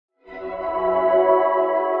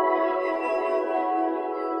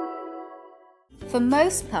For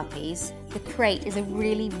most puppies, the crate is a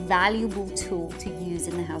really valuable tool to use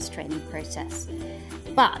in the house training process.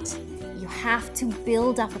 But you have to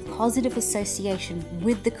build up a positive association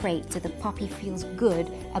with the crate so the puppy feels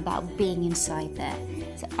good about being inside there.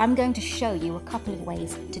 So I'm going to show you a couple of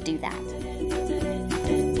ways to do that.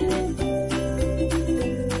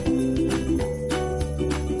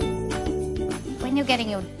 When you're getting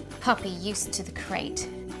your puppy used to the crate,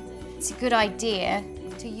 it's a good idea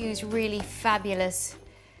to use really fabulous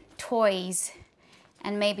toys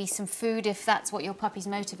and maybe some food if that's what your puppy's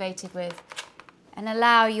motivated with, and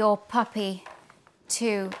allow your puppy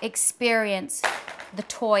to experience the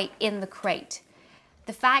toy in the crate.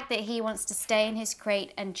 The fact that he wants to stay in his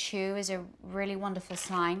crate and chew is a really wonderful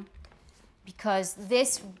sign, because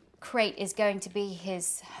this crate is going to be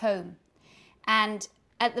his home. And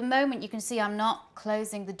at the moment you can see I'm not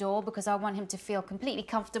closing the door because I want him to feel completely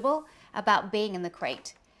comfortable about being in the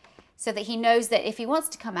crate, so that he knows that if he wants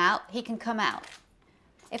to come out, he can come out.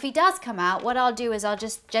 If he does come out, what I'll do is I'll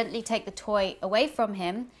just gently take the toy away from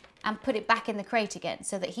him and put it back in the crate again,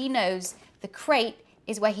 so that he knows the crate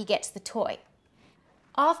is where he gets the toy.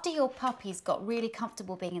 After your puppy's got really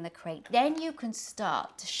comfortable being in the crate, then you can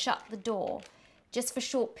start to shut the door just for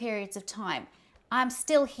short periods of time. I'm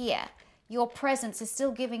still here. Your presence is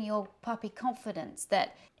still giving your puppy confidence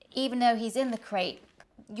that even though he's in the crate,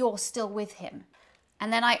 you're still with him.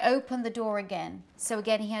 And then I open the door again. So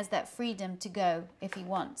again, he has that freedom to go if he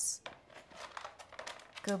wants.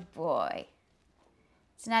 Good boy.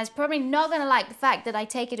 So now he's probably not going to like the fact that I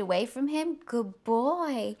take it away from him. Good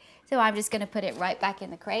boy. So I'm just going to put it right back in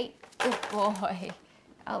the crate. Good boy.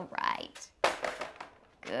 All right.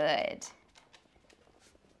 Good.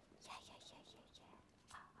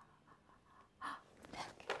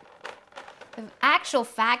 The actual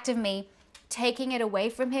fact of me taking it away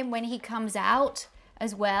from him when he comes out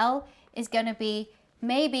as well is going to be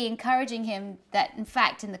maybe encouraging him that in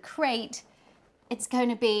fact in the crate it's going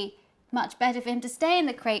to be much better for him to stay in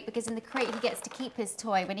the crate, because in the crate he gets to keep his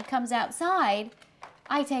toy. When he comes outside,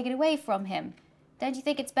 I take it away from him. Don't you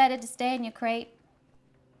think it's better to stay in your crate?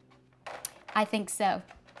 I think so.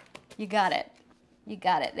 You got it. You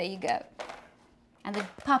got it. There you go. And the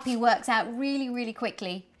puppy works out really, really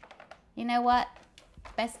quickly. You know what?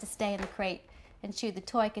 Best to stay in the crate and chew the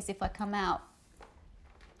toy, because if I come out,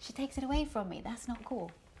 she takes it away from me. That's not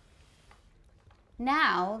cool.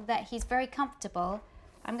 Now that he's very comfortable,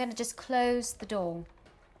 I'm going to just close the door.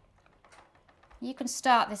 You can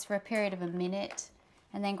start this for a period of a minute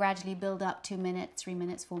and then gradually build up 2 minutes, 3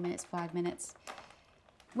 minutes, 4 minutes, 5 minutes.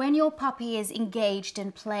 When your puppy is engaged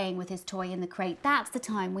and playing with his toy in the crate, that's the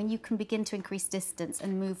time when you can begin to increase distance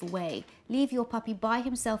and move away. Leave your puppy by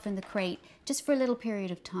himself in the crate just for a little period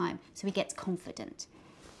of time so he gets confident.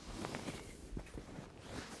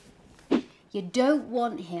 You don't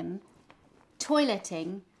want him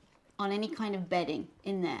toileting on any kind of bedding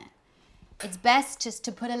in there. It's best just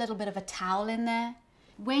to put a little bit of a towel in there.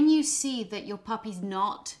 When you see that your puppy's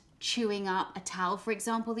not chewing up a towel, for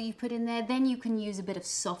example, that you put in there, then you can use a bit of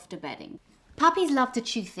softer bedding. Puppies love to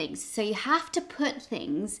chew things, so you have to put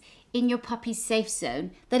things in your puppy's safe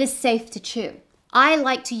zone that is safe to chew. I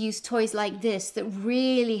like to use toys like this that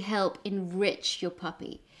really help enrich your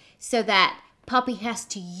puppy, so that puppy has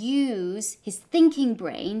to use his thinking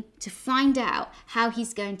brain to find out how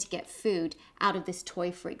he's going to get food out of this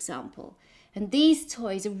toy, for example. And these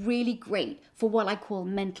toys are really great for what I call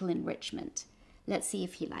mental enrichment. Let's see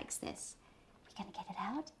if he likes this. We're gonna get it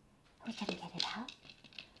out? We're gonna get it out?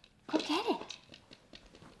 Go get it.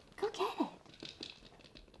 Go get it.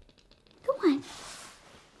 Go on.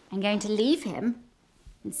 I'm going to leave him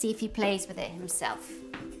and see if he plays with it himself.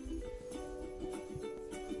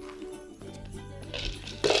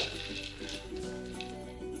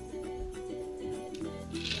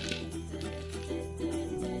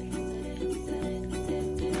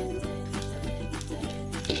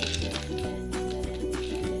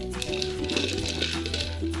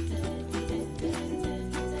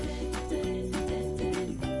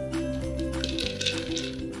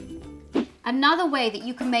 Another way that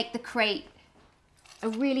you can make the crate a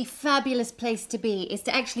really fabulous place to be is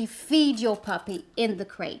to actually feed your puppy in the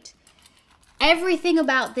crate. Everything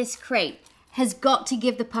about this crate has got to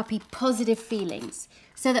give the puppy positive feelings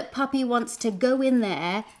so that puppy wants to go in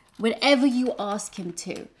there whenever you ask him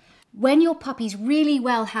to. When your puppy's really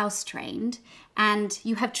well house trained and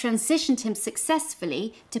you have transitioned him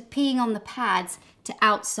successfully to peeing on the pads to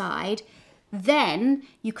outside, then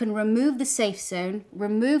you can remove the safe zone,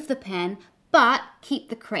 remove the pen, but keep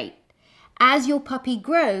the crate. As your puppy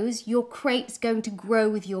grows, your crate's going to grow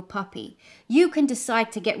with your puppy. You can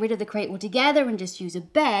decide to get rid of the crate altogether and just use a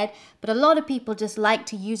bed, but a lot of people just like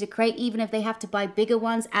to use a crate even if they have to buy bigger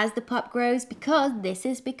ones as the pup grows, because this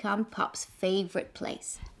has become Pup's favorite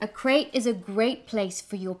place. A crate is a great place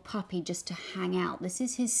for your puppy just to hang out. This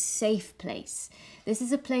is his safe place. This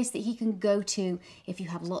is a place that he can go to if you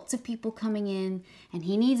have lots of people coming in and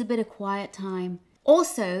he needs a bit of quiet time.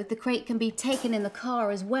 Also, the crate can be taken in the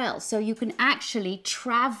car as well, so you can actually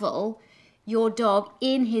travel your dog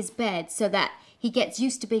in his bed so that he gets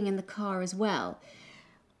used to being in the car as well.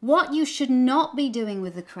 What you should not be doing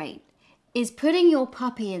with the crate is putting your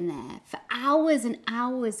puppy in there for hours and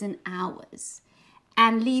hours and hours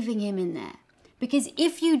and leaving him in there. Because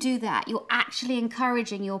if you do that, you're actually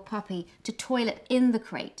encouraging your puppy to toilet in the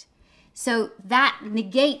crate. So that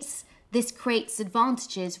negates this crate's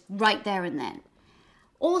advantages right there and then.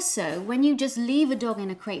 Also, when you just leave a dog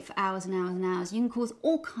in a crate for hours and hours and hours, you can cause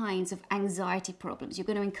all kinds of anxiety problems. You're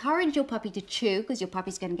going to encourage your puppy to chew because your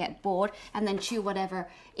puppy's going to get bored and then chew whatever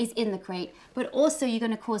is in the crate. But also you're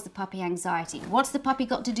going to cause the puppy anxiety. What's the puppy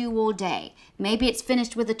got to do all day? Maybe it's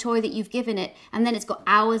finished with the toy that you've given it and then it's got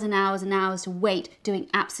hours and hours and hours to wait doing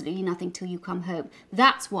absolutely nothing till you come home.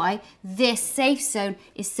 That's why this safe zone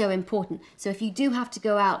is so important. So if you do have to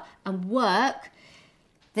go out and work,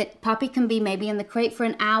 that puppy can be maybe in the crate for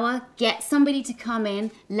an hour, get somebody to come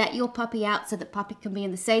in, let your puppy out so that puppy can be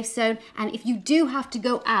in the safe zone. And if you do have to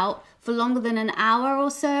go out for longer than an hour or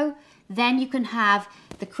so, then you can have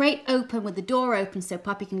the crate open with the door open so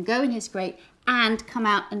puppy can go in his crate and come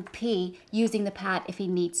out and pee using the pad if he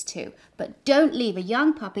needs to. But don't leave a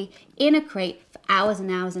young puppy in a crate for hours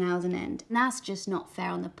and hours and hours on end. And that's just not fair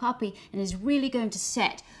on the puppy and is really going to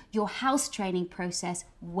set your house training process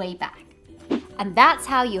way back. And that's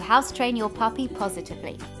how you house train your puppy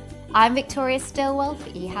positively. I'm Victoria Stilwell for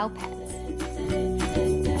eHow Pets.